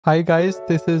Hi guys,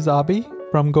 this is Abhi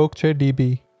from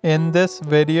Gokcedb. In this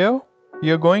video,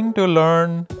 you're going to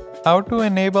learn how to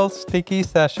enable sticky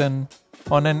session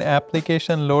on an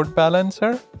application load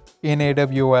balancer in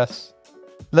AWS.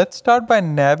 Let's start by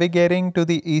navigating to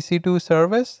the EC2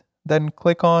 service, then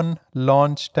click on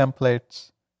Launch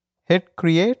Templates. Hit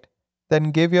Create,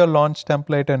 then give your launch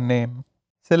template a name.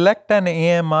 Select an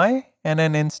AMI and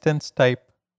an instance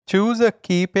type. Choose a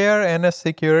key pair and a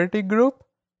security group.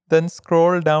 Then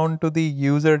scroll down to the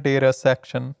user data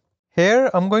section.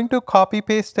 Here, I'm going to copy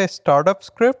paste a startup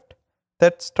script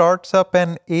that starts up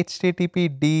an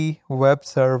HTTPD web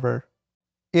server.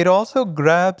 It also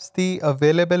grabs the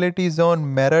availability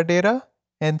zone metadata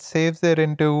and saves it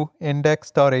into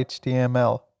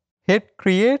index.html. Hit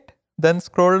create, then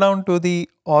scroll down to the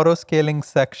autoscaling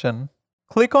section.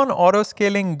 Click on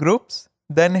autoscaling groups,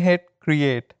 then hit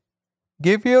create.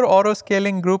 Give your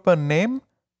autoscaling group a name.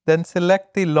 Then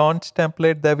select the launch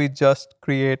template that we just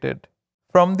created.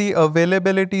 From the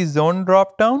availability zone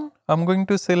dropdown, I'm going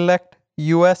to select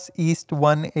US East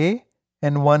 1A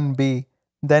and 1B,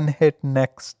 then hit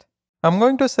next. I'm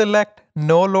going to select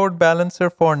no load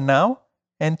balancer for now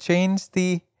and change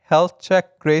the health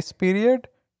check grace period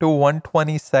to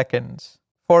 120 seconds.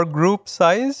 For group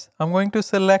size, I'm going to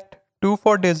select 2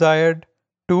 for desired,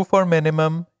 2 for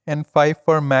minimum, and 5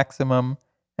 for maximum,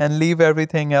 and leave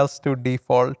everything else to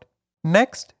default.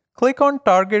 Next, click on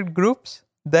Target Groups,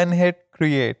 then hit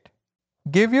Create.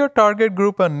 Give your target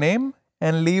group a name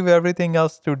and leave everything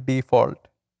else to default.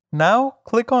 Now,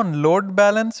 click on Load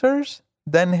Balancers,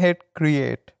 then hit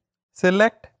Create.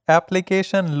 Select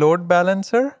Application Load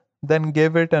Balancer, then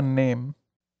give it a name.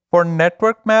 For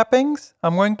network mappings,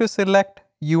 I'm going to select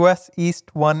US East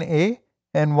 1A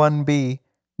and 1B,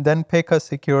 then pick a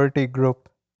security group.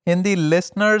 In the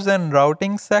Listeners and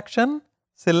Routing section,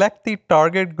 select the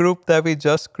target group that we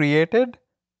just created,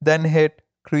 then hit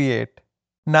Create.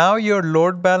 Now your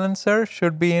load balancer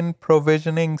should be in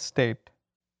provisioning state.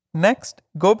 Next,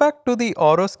 go back to the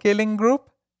autoscaling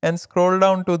group and scroll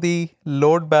down to the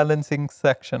load balancing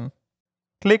section.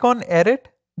 Click on Edit,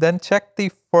 then check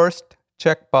the first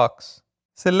checkbox.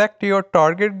 Select your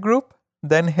target group,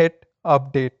 then hit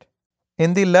Update.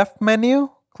 In the left menu,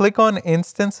 click on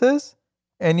Instances,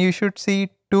 and you should see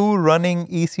 2 running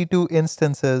EC2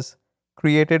 instances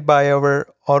created by our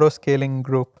autoscaling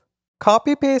group.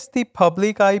 Copy paste the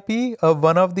public IP of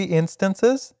one of the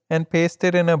instances and paste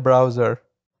it in a browser.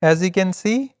 As you can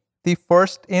see, the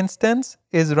first instance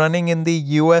is running in the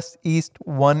US East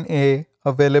 1A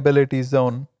availability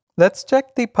zone. Let's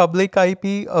check the public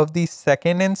IP of the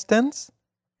second instance,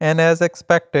 and as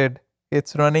expected,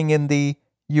 it's running in the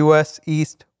US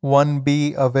East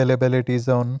 1B availability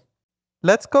zone.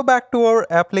 Let's go back to our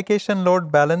application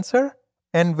load balancer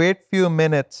and wait few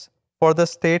minutes for the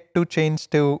state to change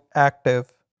to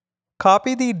active.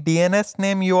 Copy the DNS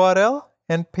name URL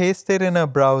and paste it in a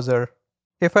browser.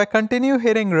 If I continue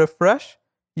hitting refresh,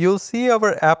 you'll see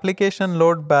our application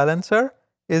load balancer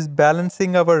is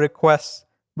balancing our requests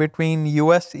between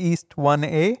US East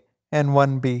 1A and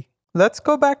 1B. Let's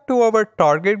go back to our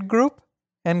target group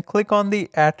and click on the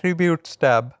Attributes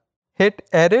tab. Hit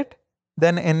Edit,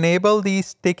 then enable the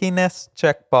stickiness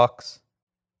checkbox.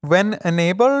 When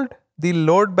enabled, the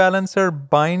load balancer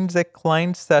binds a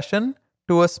client session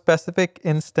to a specific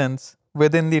instance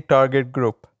within the target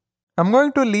group. I'm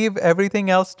going to leave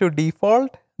everything else to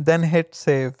default, then hit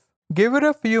save. Give it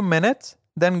a few minutes,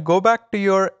 then go back to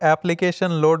your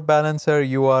application load balancer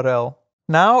URL.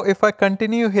 Now, if I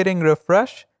continue hitting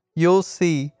refresh, you'll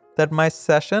see that my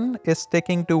session is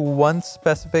sticking to one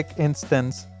specific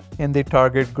instance in the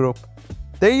target group.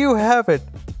 There you have it.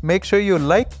 Make sure you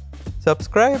like,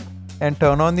 subscribe, and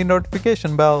turn on the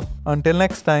notification bell. Until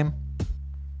next time.